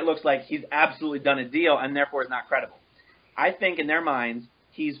 then it looks like he's absolutely done a deal and therefore is not credible. I think in their minds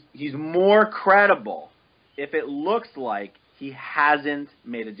he's more credible if it looks like he hasn't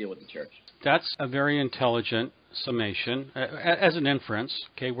made a deal with the church. That's a very intelligent summation as an inference.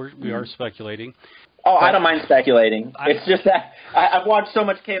 Okay, we are speculating. Oh, I don't mind speculating. It's just that I've watched so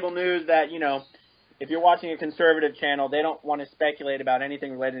much cable news that, you know, if you're watching a conservative channel, they don't want to speculate about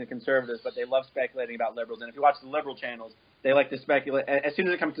anything related to conservatives, but they love speculating about liberals. And if you watch the liberal channels, they like to speculate. As soon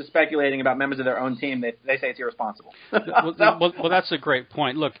as it comes to speculating about members of their own team, they say it's irresponsible. Well, that's a great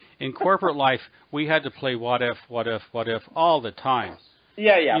point. Look, in corporate life, we had to play what if all the time.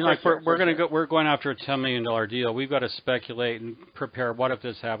 Yeah. You know, like we're going after a $10 million deal. We've got to speculate and prepare. What if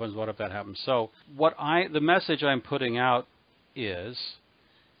this happens? What if that happens? So the message I'm putting out is,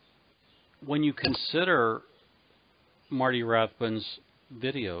 when you consider Marty Rathbun's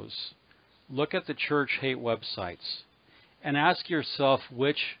videos, look at the church hate websites and ask yourself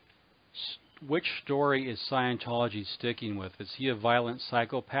which story is Scientology sticking with. Is he a violent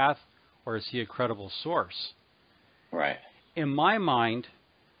psychopath, or is he a credible source? Right. In my mind,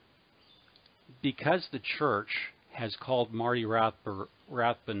 because the church has called Marty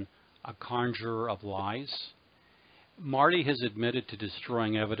Rathbun a conjurer of lies, Marty has admitted to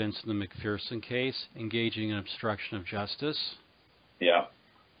destroying evidence in the McPherson case, engaging in obstruction of justice. Yeah.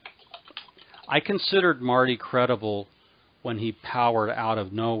 I considered Marty credible when he powered out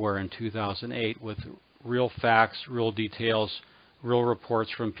of nowhere in 2008 with real facts, real details, real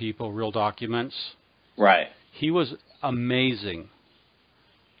reports from people, real documents. Right. He was amazing.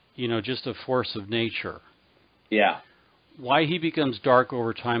 You know, just a force of nature. Yeah. Why he becomes dark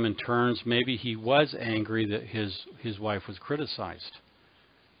over time and turns, maybe he was angry that his wife was criticized.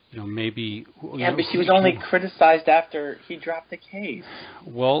 You know, maybe... Yeah, but she was only criticized after he dropped the case.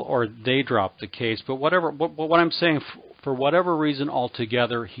 Well, or they dropped the case. But whatever. What I'm saying, for whatever reason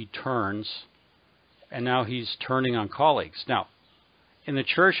altogether, he turns, and now he's turning on colleagues. Now, in the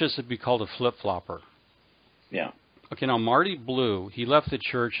church, this would be called a flip-flopper. Yeah. Okay, now Marty blew. He left the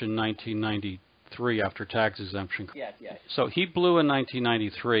church in 1993 after tax exemption. Yeah. So he blew in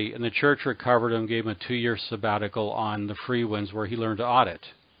 1993, and the church recovered him, gave him a 2-year sabbatical on the free winds where he learned to audit.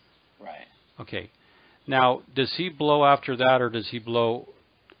 Right. Okay. Now, does he blow after that, or does he blow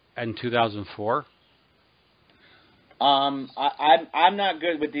in 2004? I'm not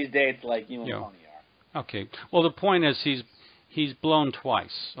good with these dates like you and Tony are. Okay. Well, the point is he's blown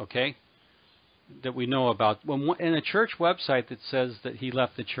twice. Okay. That we know about. In a church website that says that he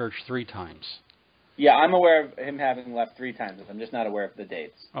left the church 3 times. Yeah, I'm aware of him having left 3 times. I'm just not aware of the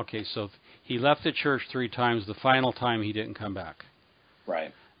dates. Okay, so he left the church 3 times. The final time he didn't come back.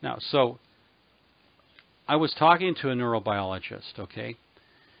 Right. Now, so I was talking to a neurobiologist, okay,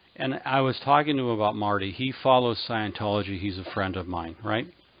 And I was talking to him about Marty. He follows Scientology. He's a friend of mine, right?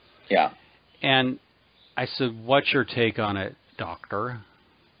 Yeah. And I said, what's your take on it, doctor?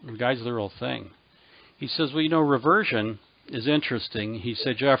 The guy's the real thing. He says, well, you know, reversion is interesting. He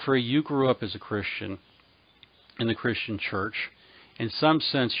said, Jeffrey, you grew up as a Christian in the Christian church. In some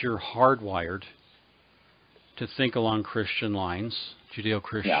sense, you're hardwired to think along Christian lines,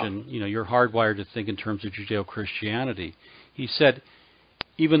 Judeo-Christian. Yeah. You know, you're hardwired to think in terms of Judeo-Christianity. He said,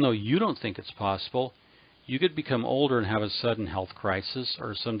 even though you don't think it's possible, you could become older and have a sudden health crisis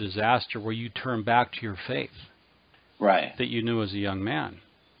or some disaster where you turn back to your faith that you knew as a young man.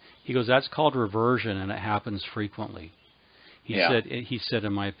 He goes, that's called reversion, and it happens frequently. He said,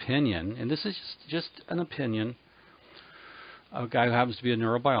 in my opinion, and this is just an opinion, a guy who happens to be a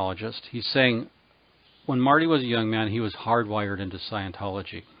neurobiologist, he's saying when Marty was a young man, he was hardwired into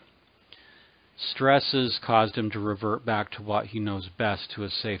Scientology. Stresses caused him to revert back to what he knows best, to a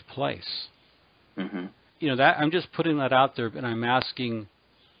safe place. Mm-hmm. You know, that I'm just putting that out there, and I'm asking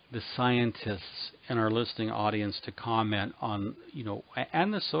the scientists in our listening audience to comment on, you know,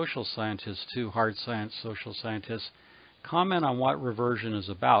 and the social scientists too, hard science, social scientists, comment on what reversion is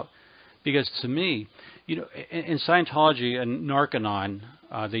about. Because to me, you know, in Scientology and Narconon,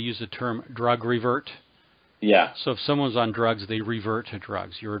 they use the term drug revert. Yeah. So if someone's on drugs, they revert to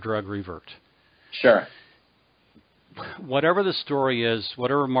drugs. You're a drug revert. Sure. Whatever the story is,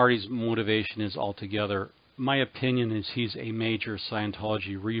 whatever Marty's motivation is altogether, my opinion is he's a major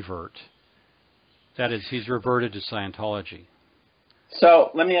Scientology revert. That is, he's reverted to Scientology.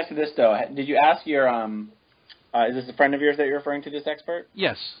 So let me ask you this, though. Did you ask your, is this a friend of yours that you're referring to, this expert?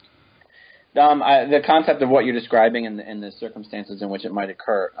 Yes. The concept of what you're describing and the circumstances in which it might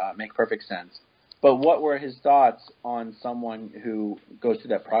occur make perfect sense. But what were his thoughts on someone who goes through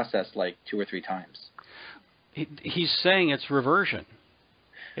that process like 2 or 3 times? He's saying it's reversion.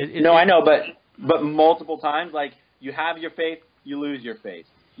 No, I know, but multiple times, like you have your faith, you lose your faith.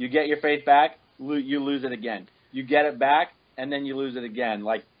 You get your faith back, you lose it again. You get it back, and then you lose it again.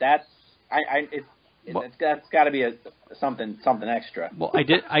 Like that's that's got to be something extra. Well,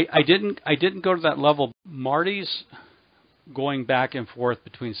 I didn't go to that level. Marty's going back and forth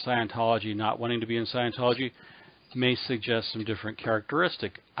between Scientology, not wanting to be in Scientology, may suggest some different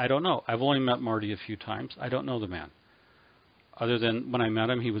characteristic. I don't know. I've only met Marty a few times. I don't know the man. Other than when I met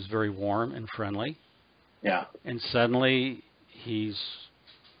him, he was very warm and friendly. Yeah. And suddenly, he's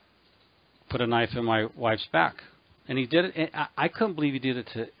put a knife in my wife's back. And he did it. And I couldn't believe he did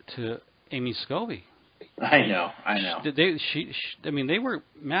it to Amy Scobie. I know. They were,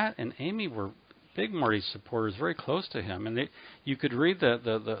 Matt and Amy were big Marty supporters, very close to him, and you could read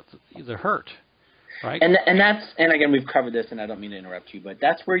the hurt, right? And again, we've covered this, and I don't mean to interrupt you, but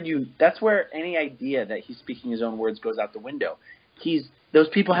that's where any idea that he's speaking his own words goes out the window. Those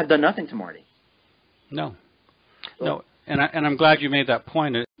people have done nothing to Marty. No, and I'm glad you made that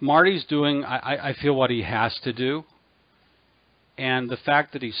point. Marty's doing, I feel, what he has to do. And the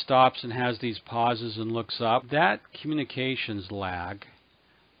fact that he stops and has these pauses and looks up, that communications lag,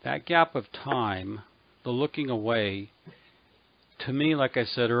 that gap of time, the looking away, to me, like I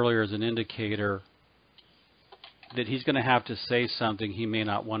said earlier, is an indicator that he's going to have to say something he may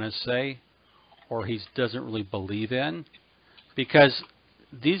not want to say or he doesn't really believe in. Because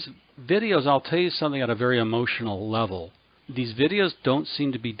these videos, I'll tell you something at a very emotional level, these videos don't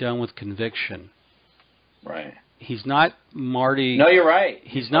seem to be done with conviction. Right. He's not Marty. No, you're right.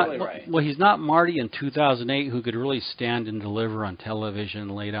 He's totally not. Right. Well, he's not Marty in 2008 who could really stand and deliver on television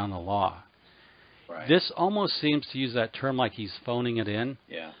and lay down the law. Right. This almost seems to use that term like he's phoning it in.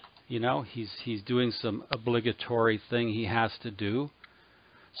 Yeah. You know, he's doing some obligatory thing he has to do.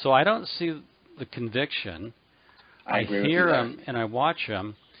 So I don't see the conviction. I agree hear with you him and I watch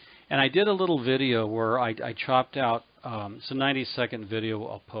him, and I did a little video where I chopped out. It's a 90-second video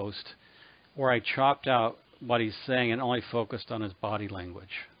I'll post, where I chopped out what he's saying and only focused on his body language.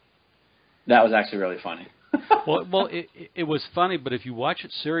 That was actually really funny. well, it was funny, but if you watch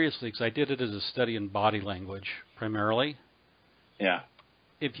it seriously, because I did it as a study in body language primarily. Yeah.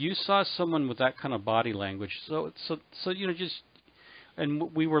 If you saw someone with that kind of body language, so you know, just,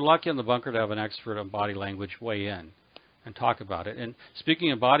 and we were lucky in the bunker to have an expert on body language weigh in and talk about it. And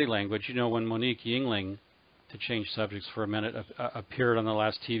speaking of body language, you know, when Monique Yingling, to change subjects for a minute, appeared on the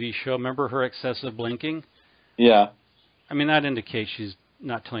last TV show, remember her excessive blinking? Yeah. I mean, that indicates she's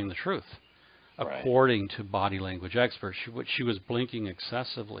not telling the truth. Right. According to body language experts, she was blinking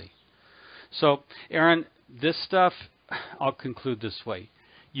excessively. So, Aaron, this stuff, I'll conclude this way.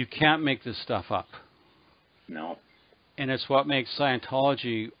 You can't make this stuff up. No. And it's what makes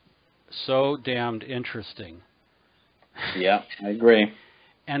Scientology so damned interesting. Yeah, I agree.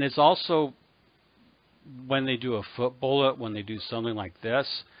 And it's also when they do a foot bullet, when they do something like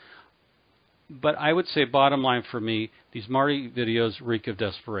this. But I would say bottom line for me, these Marty videos reek of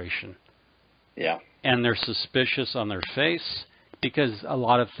desperation. Yeah. And they're suspicious on their face because a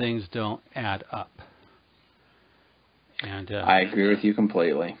lot of things don't add up. And I agree with you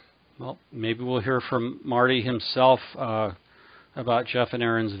completely. Well, maybe we'll hear from Marty himself about Jeff and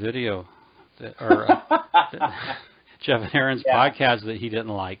Aaron's video, Jeff and Aaron's podcast that he didn't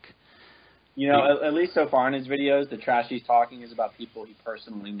like. You know, at least so far in his videos, the trash he's talking is about people he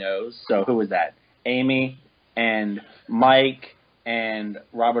personally knows. So who was that? Amy and Mike and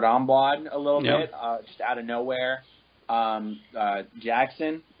Robert Omblad a little bit, just out of nowhere.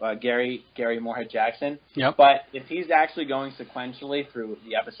 Jackson, Gary Moorhead Jackson. Yep. But if he's actually going sequentially through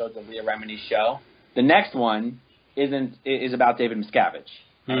the episodes of Leah Remini's show, the next one is about David Miscavige.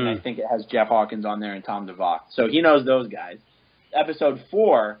 And I think it has Jeff Hawkins on there and Tom DeVox. So he knows those guys. Episode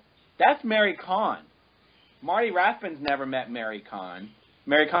 4, that's Mary Kahn. Marty Rathbun's never met Mary Kahn.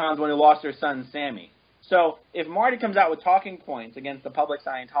 Mary Kahn's the one who lost her son, Sammy. So if Marty comes out with talking points against the public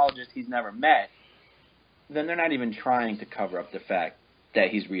Scientologist he's never met, then they're not even trying to cover up the fact that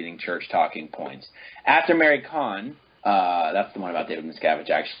he's reading church talking points. After Mary Kahn, that's the one about David Miscavige,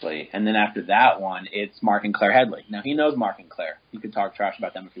 actually. And then after that one, it's Mark and Claire Headley. Now, he knows Mark and Claire. He could talk trash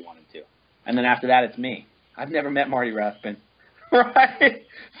about them if he wanted to. And then after that, it's me. I've never met Marty Rathbun. Right?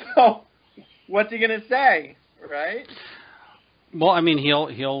 So, what's he going to say? Right? Well, I mean, he'll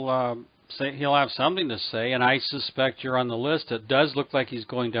have something to say, and I suspect you're on the list. It does look like he's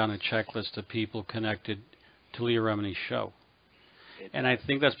going down a checklist of people connected to Leah Remini's show. And I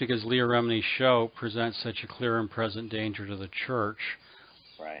think that's because Leah Remini's show presents such a clear and present danger to the church.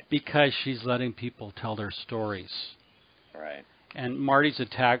 Right. Because she's letting people tell their stories. Right. And Marty's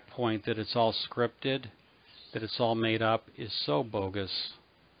attack point that it's all scripted, that it's all made up, is so bogus.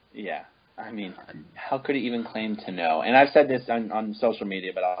 Yeah. I mean, how could he even claim to know? And I've said this on social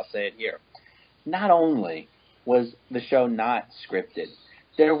media, but I'll say it here. Not only was the show not scripted,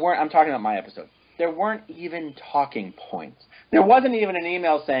 I'm talking about my episode, there weren't even talking points. There wasn't even an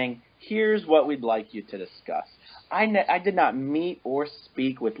email saying, here's what we'd like you to discuss. I did not meet or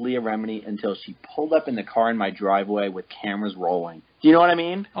speak with Leah Remini until she pulled up in the car in my driveway with cameras rolling. Do you know what I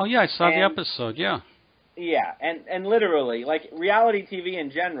mean? Oh, yeah, I saw the episode, yeah. Yeah, and literally, like, reality TV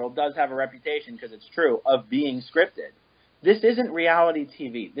in general does have a reputation, because it's true, of being scripted. This isn't reality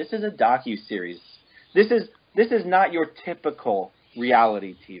TV. This is a docuseries. This is not your typical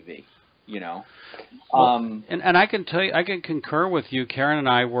reality TV, you know? Well, and I can tell you, I can concur with you. Karen and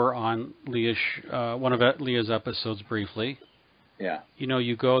I were on one of Leah's episodes briefly. Yeah. You know,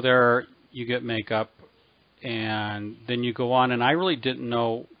 you go there, you get makeup, and then you go on, and I really didn't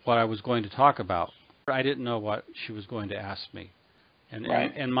know what I was going to talk about. I didn't know what she was going to ask me.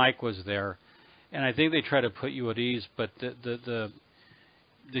 And Mike was there. And I think they try to put you at ease, but the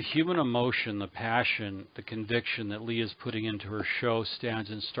human emotion, the passion, the conviction that Leah's putting into her show stands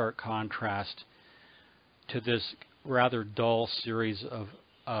in stark contrast to this rather dull series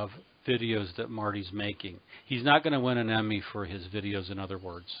of videos that Marty's making. He's not going to win an Emmy for his videos, in other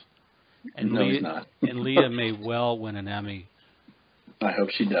words. And no, he's not. And Leah may well win an Emmy. I hope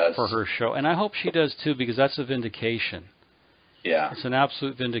she does. For her show. And I hope she does, too, because that's a vindication. Yeah. It's an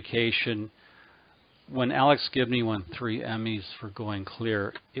absolute vindication. When Alex Gibney won 3 Emmys for Going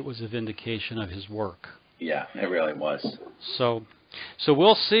Clear, it was a vindication of his work. Yeah, it really was. So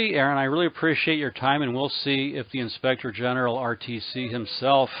we'll see, Aaron. I really appreciate your time, and we'll see if the Inspector General, RTC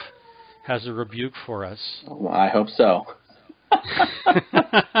himself, has a rebuke for us. Well, I hope so.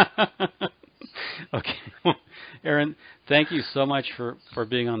 Okay. Aaron, thank you so much for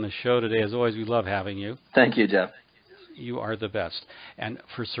being on the show today. As always, we love having you. Thank you, Jeff. You are the best. And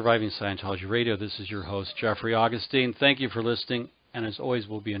for Surviving Scientology Radio, this is your host, Jeffrey Augustine. Thank you for listening, and as always,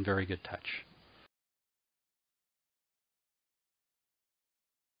 we'll be in very good touch.